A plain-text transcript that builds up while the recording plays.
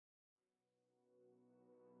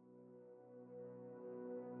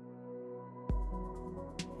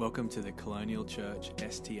Welcome to the Colonial Church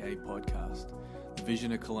STA podcast. The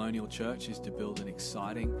vision of Colonial Church is to build an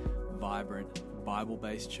exciting, vibrant,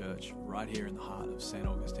 Bible-based church right here in the heart of St.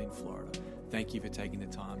 Augustine, Florida. Thank you for taking the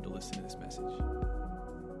time to listen to this message.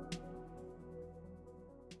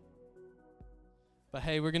 But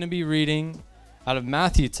hey, we're going to be reading out of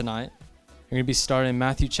Matthew tonight. We're going to be starting in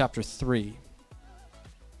Matthew chapter 3.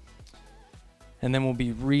 And then we'll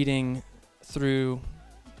be reading through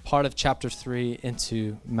part of chapter 3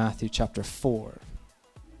 into Matthew chapter 4.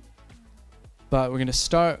 But we're going to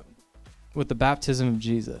start with the baptism of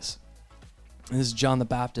Jesus. This is John the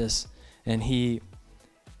Baptist, and he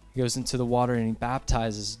goes into the water and he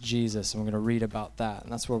baptizes Jesus, and we're going to read about that.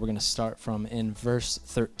 And that's where we're going to start from in verse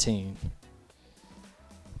 13.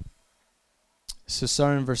 So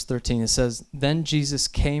starting in verse 13, it says, "Then Jesus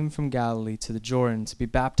came from Galilee to the Jordan to be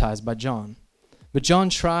baptized by John. But John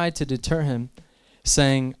tried to deter him,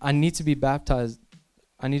 saying, I need to be baptized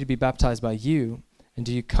by you, and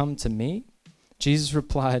do you come to me? Jesus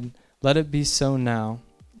replied, Let it be so now.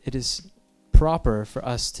 It is proper for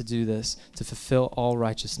us to do this, to fulfill all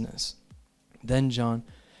righteousness. Then John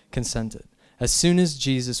consented. As soon as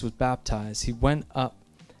Jesus was baptized, he went up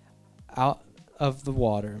out of the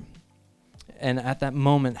water. And at that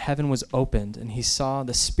moment, heaven was opened, and he saw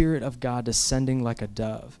the Spirit of God descending like a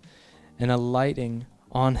dove and alighting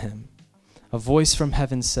on him. A voice from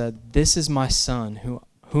heaven said, This is my Son,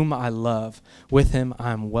 whom I love. With him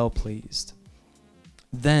I am well pleased.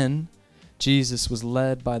 Then Jesus was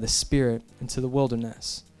led by the Spirit into the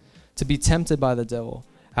wilderness to be tempted by the devil.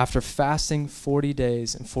 After fasting 40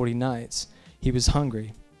 days and 40 nights, he was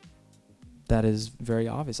hungry. That is very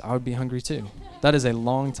obvious. I would be hungry too. That is a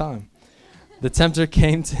long time. The tempter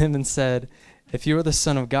came to him and said, If you are the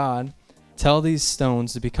Son of God, tell these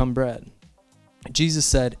stones to become bread. Jesus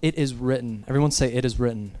said, It is written. Everyone say, It is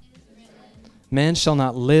written. Man shall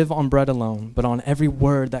not live on bread alone, but on every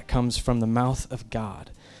word that comes from the mouth of God.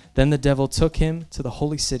 Then the devil took him to the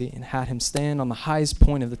holy city and had him stand on the highest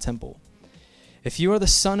point of the temple. If you are the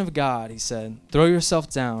Son of God, he said, throw yourself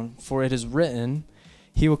down, for it is written,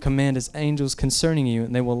 He will command his angels concerning you,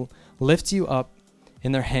 and they will lift you up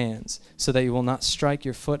in their hands, so that you will not strike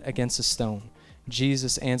your foot against a stone.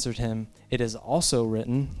 Jesus answered him, It is also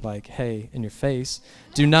written, like, hey, in your face,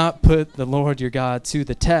 do not put the Lord your God to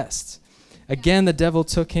the test. Again, the devil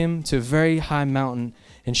took him to a very high mountain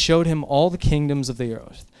and showed him all the kingdoms of the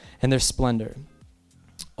earth and their splendor.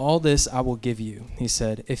 All this I will give you, he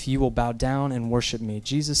said, if you will bow down and worship me.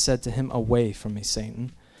 Jesus said to him, Away from me,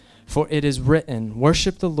 Satan, for it is written,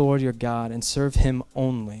 Worship the Lord your God and serve him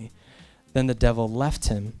only. Then the devil left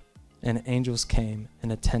him, and angels came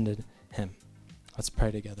and attended him." Let's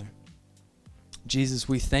pray together. Jesus,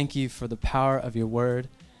 we thank you for the power of your word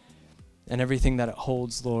and everything that it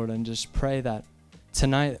holds, Lord, and just pray that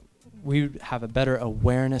tonight we would have a better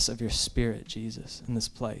awareness of your Spirit, Jesus, in this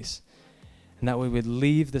place, and that we would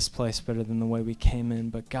leave this place better than the way we came in.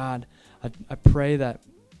 But God, I pray that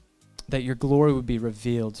your glory would be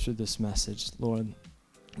revealed through this message, Lord,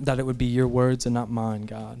 that it would be your words and not mine,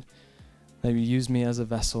 God, that you use me as a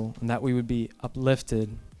vessel, and that we would be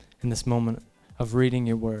uplifted in this moment of reading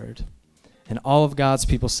your word. And all of God's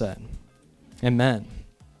people said, Amen.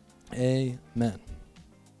 Amen.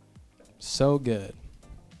 So good.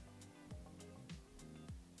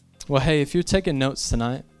 Well, hey, if you're taking notes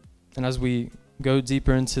tonight, and as we go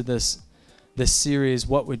deeper into this series,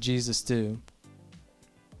 What Would Jesus Do?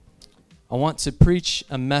 I want to preach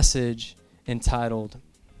a message entitled,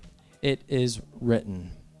 It Is Written.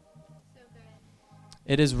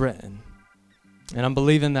 It is written. And I'm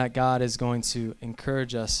believing that God is going to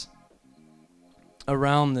encourage us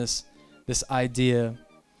around this idea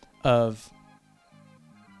of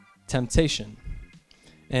temptation.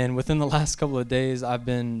 And within the last couple of days, I've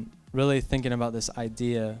been really thinking about this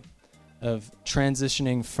idea of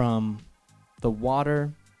transitioning from the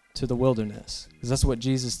water to the wilderness, because that's what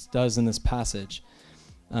Jesus does in this passage.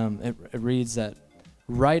 It reads that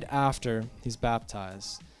right after he's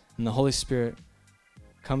baptized and the Holy Spirit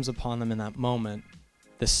comes upon them in that moment,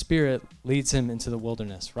 the Spirit leads him into the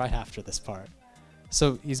wilderness right after this part.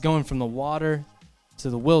 So he's going from the water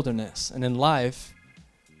to the wilderness. And in life,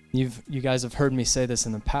 you guys have heard me say this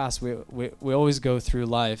in the past, we always go through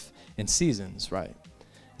life in seasons, right?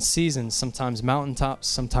 Seasons, sometimes mountaintops,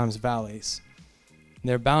 sometimes valleys.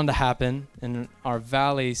 They're bound to happen. In our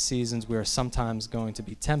valley seasons, we are sometimes going to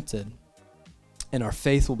be tempted, and our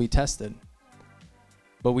faith will be tested.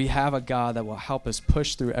 But we have a God that will help us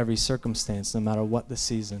push through every circumstance, no matter what the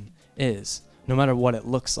season is, no matter what it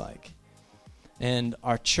looks like. And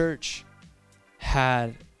our church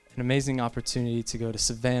had an amazing opportunity to go to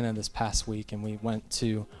Savannah this past week, and we went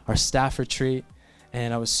to our staff retreat,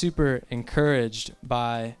 and I was super encouraged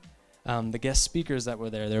by the guest speakers that were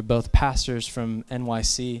there. They're both pastors from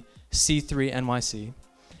NYC, C3 NYC,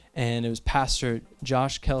 and it was Pastor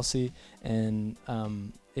Josh Kelsey, and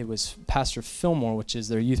it was Pastor Fillmore, which is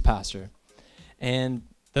their youth pastor. And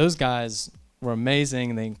those guys were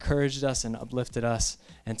amazing. They encouraged us and uplifted us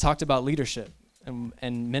and talked about leadership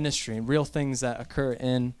and ministry and real things that occur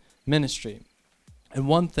in ministry. And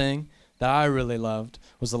one thing that I really loved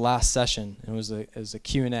was the last session. It was a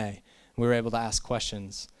Q&A. We were able to ask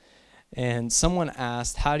questions. And someone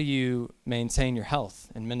asked, how do you maintain your health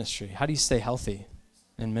in ministry? How do you stay healthy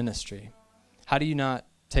in ministry? How do you not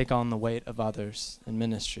take on the weight of others in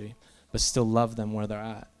ministry, but still love them where they're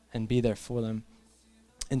at and be there for them,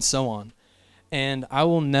 and so on? And I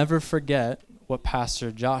will never forget what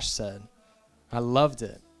Pastor Josh said. I loved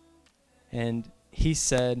it. And he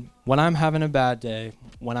said, when I'm having a bad day,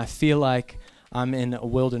 when I feel like I'm in a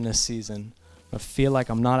wilderness season, I feel like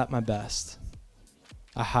I'm not at my best,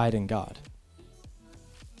 I hide in God.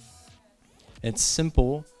 It's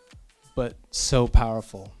simple, but so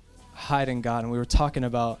powerful. Hide in God. And we were talking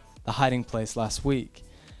about the hiding place last week.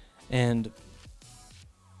 And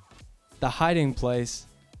the hiding place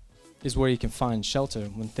is where you can find shelter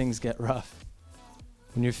when things get rough,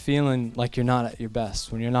 when you're feeling like you're not at your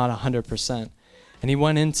best, when you're not 100%. And he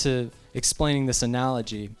went into explaining this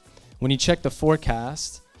analogy. When you check the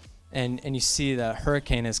forecast and you see that a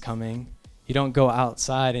hurricane is coming, you don't go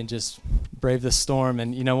outside and just brave the storm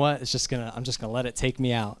and you know what, I'm just gonna let it take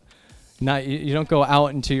me out. You don't go out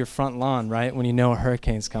into your front lawn, right, when you know a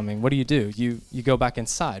hurricane's coming. What do? You go back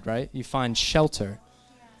inside, right? You find shelter.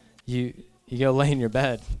 You go lay in your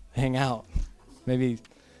bed, hang out. Maybe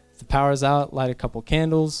if the power's out, light a couple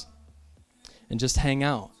candles, and just hang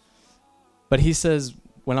out. But he says,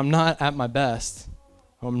 when I'm not at my best,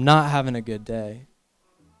 or I'm not having a good day,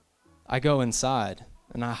 I go inside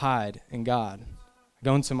and I hide in God. I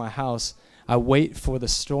go into my house, I wait for the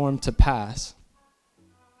storm to pass,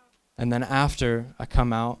 and then after I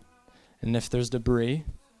come out, and if there's debris,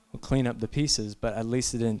 we'll clean up the pieces, but at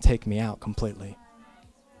least it didn't take me out completely.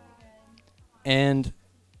 And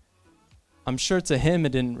I'm sure to him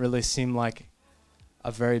it didn't really seem like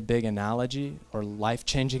a very big analogy or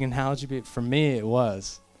life-changing analogy, but for me it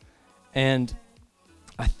was. And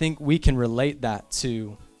I think we can relate that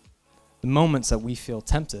to the moments that we feel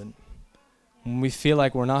tempted. When we feel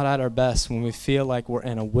like we're not at our best, when we feel like we're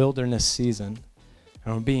in a wilderness season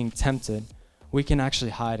and we're being tempted, we can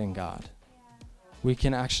actually hide in God. We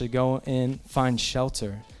can actually go in, find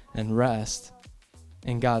shelter and rest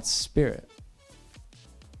in God's Spirit.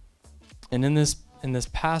 And in this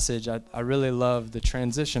passage, I really love the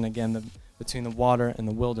transition again between the water and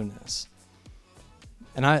the wilderness.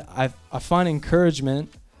 And I find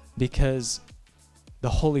encouragement because the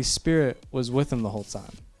Holy Spirit was with him the whole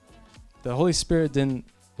time. The Holy Spirit didn't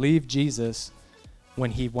leave Jesus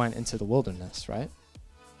when he went into the wilderness, right?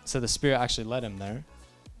 So the Spirit actually led him there.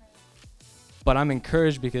 But I'm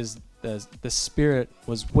encouraged because the Spirit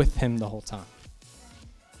was with him the whole time.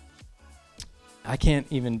 I can't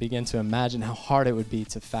even begin to imagine how hard it would be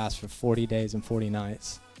to fast for 40 days and 40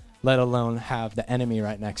 nights, let alone have the enemy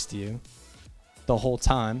right next to you the whole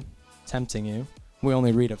time, tempting you. We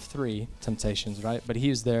only read of 3 temptations, right? But he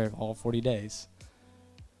was there all 40 days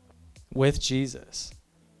with Jesus.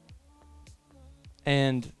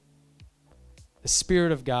 And the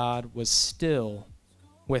Spirit of God was still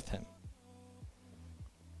with him.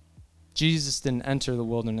 Jesus didn't enter the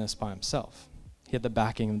wilderness by himself. He had the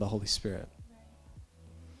backing of the Holy Spirit.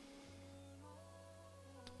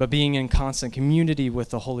 But being in constant community with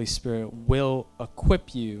the Holy Spirit will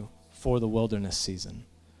equip you for the wilderness season.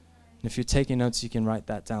 And if you're taking notes, you can write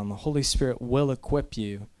that down. The Holy Spirit will equip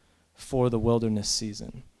you for the wilderness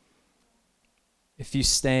season if you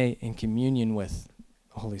stay in communion with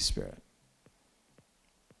the Holy Spirit.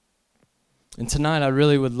 And tonight, I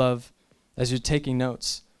really would love, as you're taking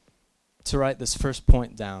notes, to write this first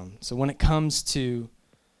point down. So when it comes to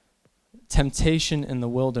temptation in the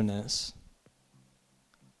wilderness,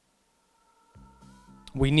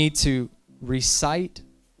 we need to recite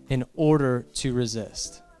in order to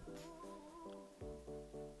resist.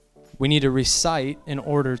 We need to recite in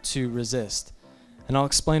order to resist. And I'll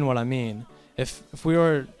explain what I mean. If we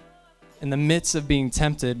are in the midst of being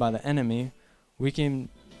tempted by the enemy, we can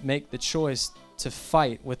make the choice to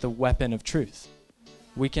fight with the weapon of truth.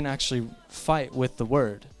 We can actually fight with the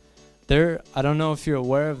word. I don't know if you're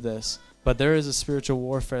aware of this, but there is a spiritual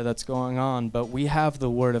warfare that's going on, but we have the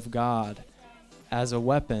word of God as a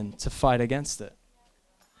weapon to fight against it,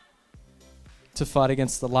 to fight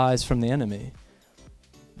against the lies from the enemy.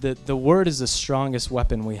 The word is the strongest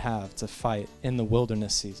weapon we have to fight in the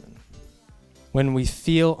wilderness season. When we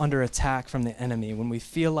feel under attack from the enemy, when we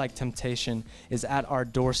feel like temptation is at our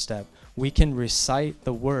doorstep, we can recite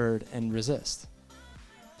the word and resist.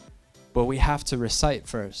 But we have to recite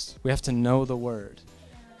first. We have to know the word.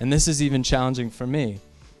 And this is even challenging for me.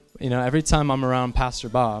 Every time I'm around Pastor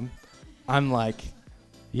Bob, I'm like,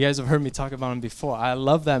 you guys have heard me talk about him before. I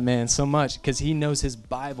love that man so much because he knows his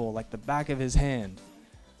Bible like the back of his hand.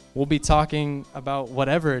 We'll be talking about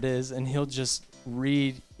whatever it is, and he'll just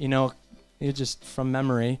read, he'll just from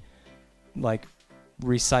memory, like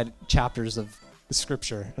recite chapters of the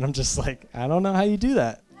scripture. And I'm just like, I don't know how you do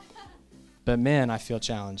that. But man, I feel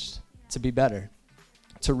challenged to be better,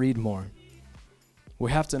 to read more.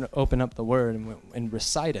 We have to open up the word and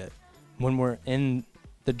recite it when we're in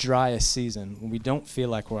the driest season, when we don't feel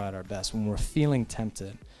like we're at our best, when we're feeling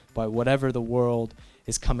tempted by whatever the world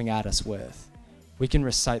is coming at us with. We can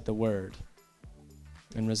recite the word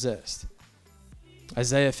and resist.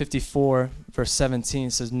 Isaiah 54 verse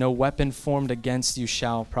 17 says, "No weapon formed against you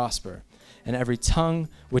shall prosper, and every tongue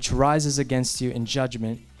which rises against you in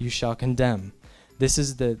judgment you shall condemn. This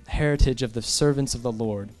is the heritage of the servants of the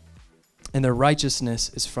Lord, and their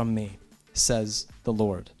righteousness is from me, says the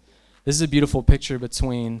Lord." This is a beautiful picture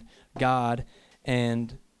between God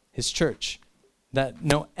and his church, that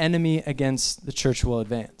no enemy against the church will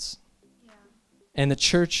advance. Yeah. And the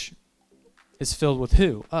church is filled with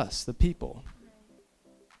who? Us, the people.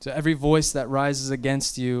 So every voice that rises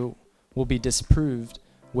against you will be disproved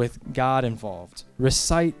with God involved.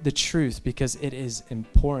 Recite the truth because it is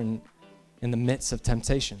important in the midst of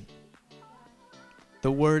temptation.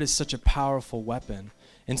 The word is such a powerful weapon.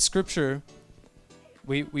 In Scripture,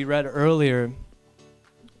 we read earlier,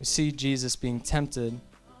 we see Jesus being tempted.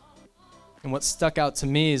 And what stuck out to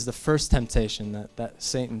me is the first temptation that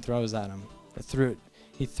Satan throws at him.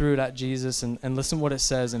 He threw it at Jesus. And listen what it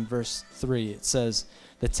says in verse 3. It says,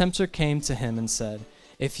 "The tempter came to him and said,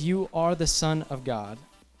 'If you are the Son of God,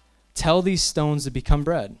 tell these stones to become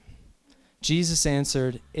bread.' Jesus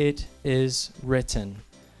answered, 'It is written,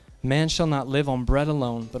 man shall not live on bread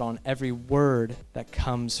alone, but on every word that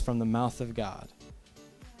comes from the mouth of God.'"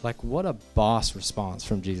 Like, what a boss response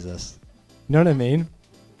from Jesus. You know what I mean?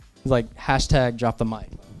 Like, hashtag drop the mic.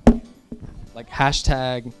 Like,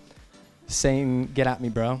 hashtag Satan, get at me,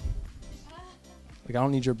 bro. Like, I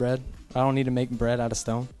don't need your bread. I don't need to make bread out of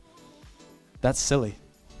stone. That's silly.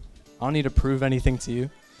 I don't need to prove anything to you.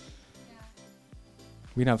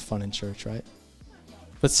 We can have fun in church, right?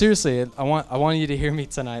 But seriously, I want you to hear me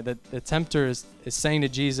tonight that the tempter is saying to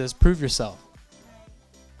Jesus, prove yourself.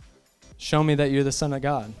 Show me that you're the Son of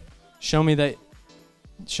God. Show me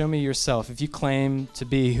yourself. If you claim to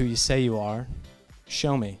be who you say you are,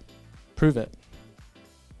 show me. Prove it.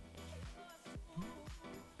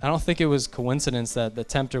 I don't think it was coincidence that the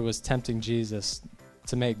tempter was tempting Jesus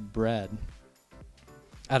to make bread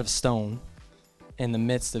out of stone in the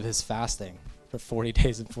midst of his fasting for 40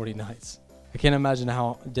 days and 40 nights. I can't imagine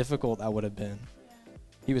how difficult that would have been.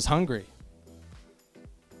 He was hungry.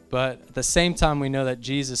 But at the same time, we know that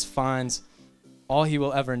Jesus finds all he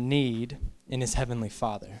will ever need in his heavenly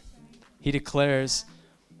Father. He declares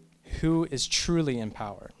who is truly in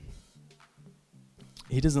power.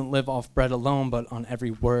 He doesn't live off bread alone, but on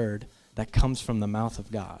every word that comes from the mouth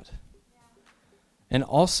of God. And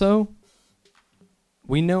also,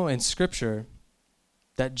 we know in Scripture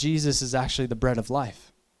that Jesus is actually the bread of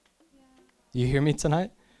life. You hear me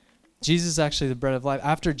tonight? Jesus is actually the bread of life.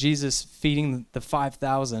 After Jesus feeding the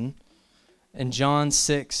 5,000, in John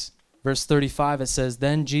 6, verse 35, it says,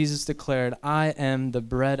 "Then Jesus declared, 'I am the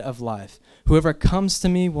bread of life. Whoever comes to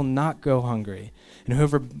me will not go hungry, and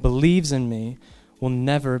whoever believes in me will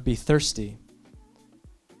never be thirsty.'"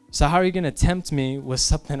 So how are you going to tempt me with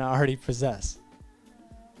something I already possess?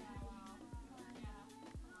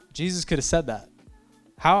 Jesus could have said that.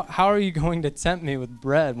 How are you going to tempt me with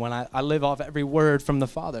bread when I live off every word from the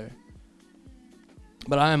Father?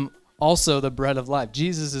 But I am also the bread of life.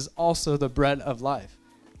 Jesus is also the bread of life.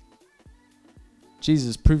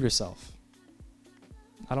 Jesus, prove yourself.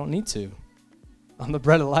 I don't need to. I'm the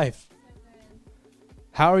bread of life.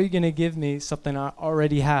 How are you going to give me something I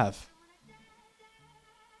already have?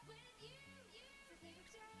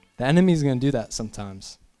 The enemy's going to do that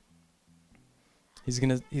sometimes. He's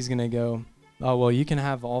going to go, "Oh, well, you can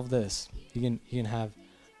have all of this. You can have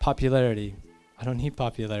popularity. I don't need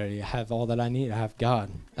popularity. I have all that I need. I have God.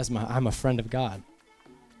 I'm a friend of God."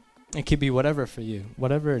 It could be whatever for you,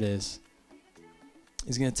 whatever it is.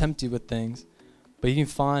 He's going to tempt you with things, but you can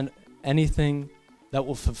find anything that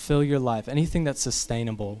will fulfill your life, anything that's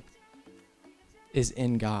sustainable. is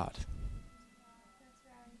in God.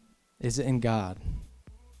 Is in God,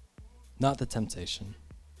 not the temptation.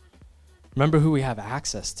 Remember who we have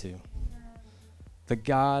access to. The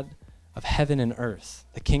God of heaven and earth,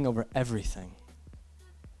 the King over everything.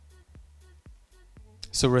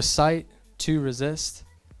 So recite to resist.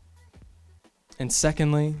 And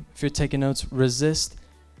secondly, if you're taking notes, resist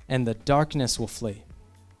and the darkness will flee.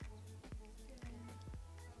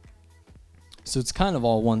 So it's kind of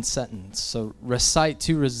all one sentence. So recite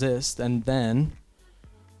to resist and then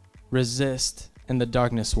resist and the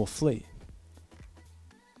darkness will flee.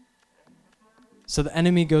 So the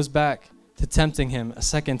enemy goes back to tempting him a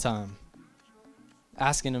second time,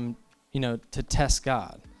 asking him, to test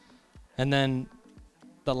God. And then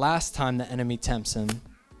the last time the enemy tempts him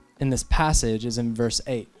in this passage is in verse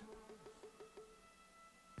 8.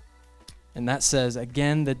 And that says,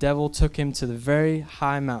 again, the devil took him to a very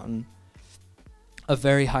high mountain,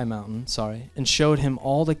 and showed him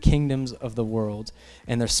all the kingdoms of the world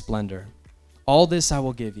and their splendor. All this I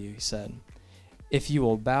will give you, he said, if you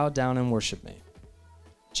will bow down and worship me.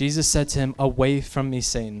 Jesus said to him, away from me,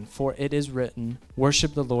 Satan, for it is written,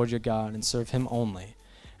 worship the Lord your God and serve him only.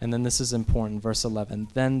 And then this is important, verse 11.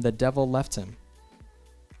 Then the devil left him,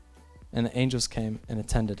 and the angels came and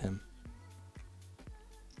attended him.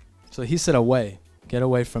 So he said, away, get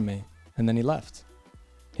away from me. And then he left.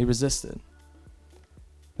 He resisted.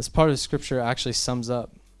 This part of scripture actually sums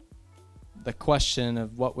up the question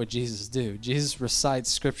of what would Jesus do. Jesus recites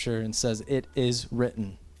scripture and says, it is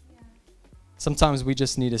written. Sometimes we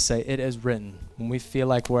just need to say, it is written. When we feel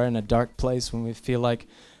like we're in a dark place, when we feel like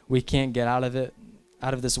we can't get out of it,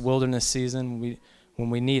 out of this wilderness season, when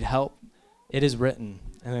we need help, it is written.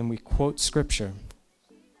 And then we quote scripture.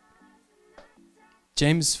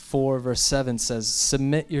 James 4 verse 7 says,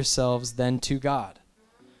 submit yourselves then to God.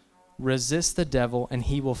 Resist the devil and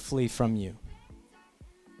he will flee from you.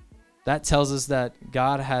 That tells us that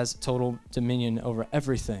God has total dominion over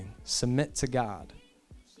everything. Submit to God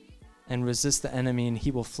and resist the enemy and he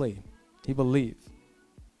will flee. He will leave.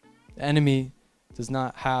 The enemy does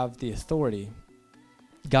not have the authority.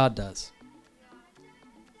 God does.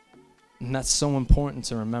 And that's so important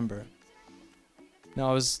to remember. Now,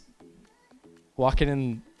 I was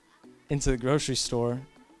walking into the grocery store,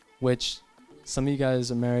 which some of you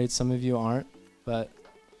guys are married, some of you aren't, but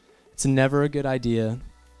it's never a good idea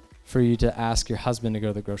for you to ask your husband to go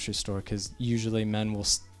to the grocery store, because usually men will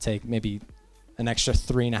take maybe an extra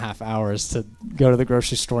 3.5 hours to go to the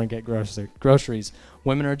grocery store and get groceries.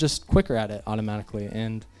 Women are just quicker at it automatically,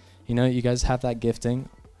 and you guys have that gifting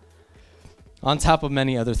on top of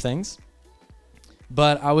many other things.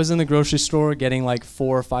 But I was in the grocery store getting like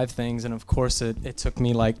 4 or 5 things, and of course it took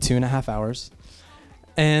me like 2.5 hours.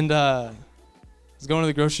 And I was going to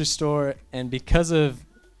the grocery store, and because of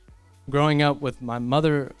growing up with my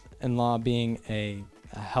mother-in-law being a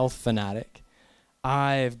health fanatic,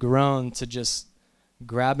 I've grown to just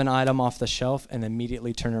grab an item off the shelf and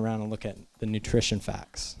immediately turn around and look at the nutrition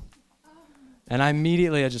facts. And I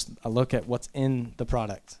look at what's in the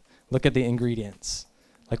product, look at the ingredients,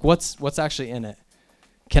 like what's actually in it.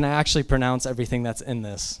 Can I actually pronounce everything that's in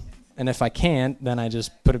this? And if I can't, then I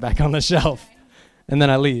just put it back on the shelf and then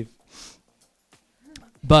I leave.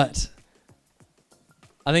 But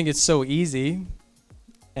I think it's so easy,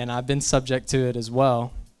 and I've been subject to it as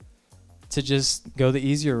well, to just go the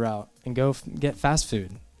easier route and go get fast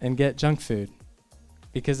food and get junk food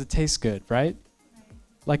because it tastes good, right?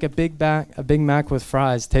 Like a Big Mac with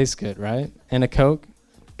fries tastes good, right? And a Coke.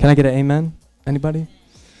 Can I get an amen? Anybody?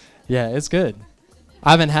 Yeah, it's good.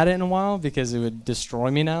 I haven't had it in a while because it would destroy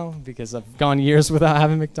me now because I've gone years without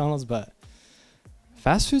having McDonald's, but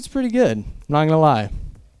fast food's pretty good. I'm not going to lie.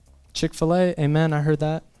 Chick-fil-A, amen, I heard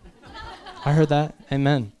that.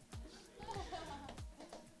 Amen.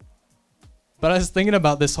 But I was thinking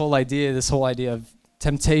about this whole idea of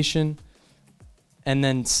temptation and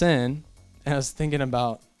then sin, and I was thinking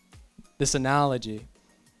about this analogy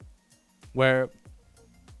where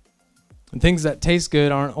things that taste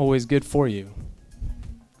good aren't always good for you.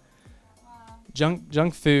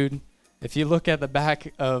 Junk food, if you look at the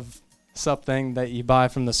back of something that you buy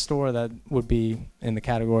from the store that would be in the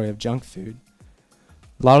category of junk food,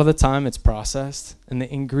 a lot of the time it's processed and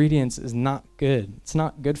the ingredients is not good. It's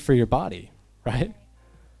not good for your body, right?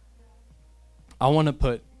 I want to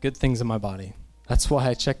put good things in my body. That's why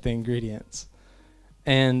I check the ingredients.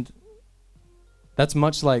 And that's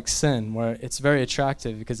much like sin, where it's very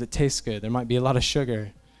attractive because it tastes good. There might be a lot of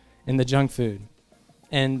sugar in the junk food.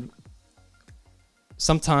 And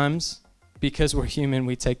sometimes, because we're human,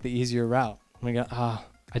 we take the easier route. We go,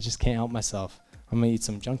 I just can't help myself. I'm going to eat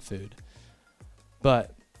some junk food.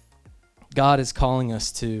 But God is calling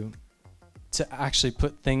us to actually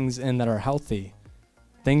put things in that are healthy,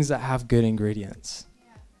 things that have good ingredients.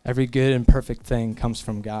 Every good and perfect thing comes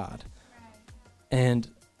from God. And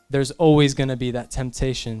there's always going to be that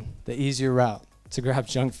temptation, the easier route, to grab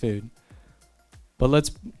junk food. But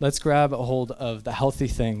let's grab a hold of the healthy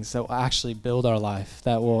things that will actually build our life,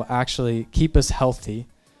 that will actually keep us healthy,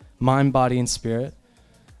 mind, body, and spirit.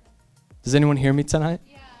 Does anyone hear me tonight?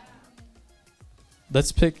 Yeah.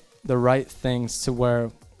 Let's pick the right things to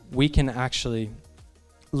where we can actually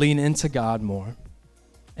lean into God more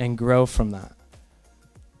and grow from that.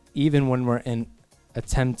 Even when we're in a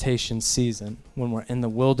temptation season, when we're in the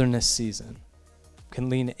wilderness season, we can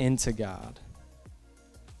lean into God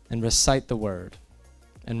and recite the word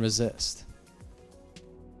and resist.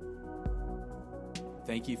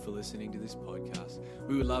 Thank you for listening to this podcast.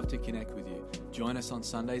 We would love to connect with you. Join us on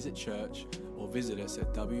Sundays at church or visit us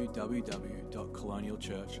at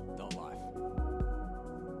www.colonialchurch.life.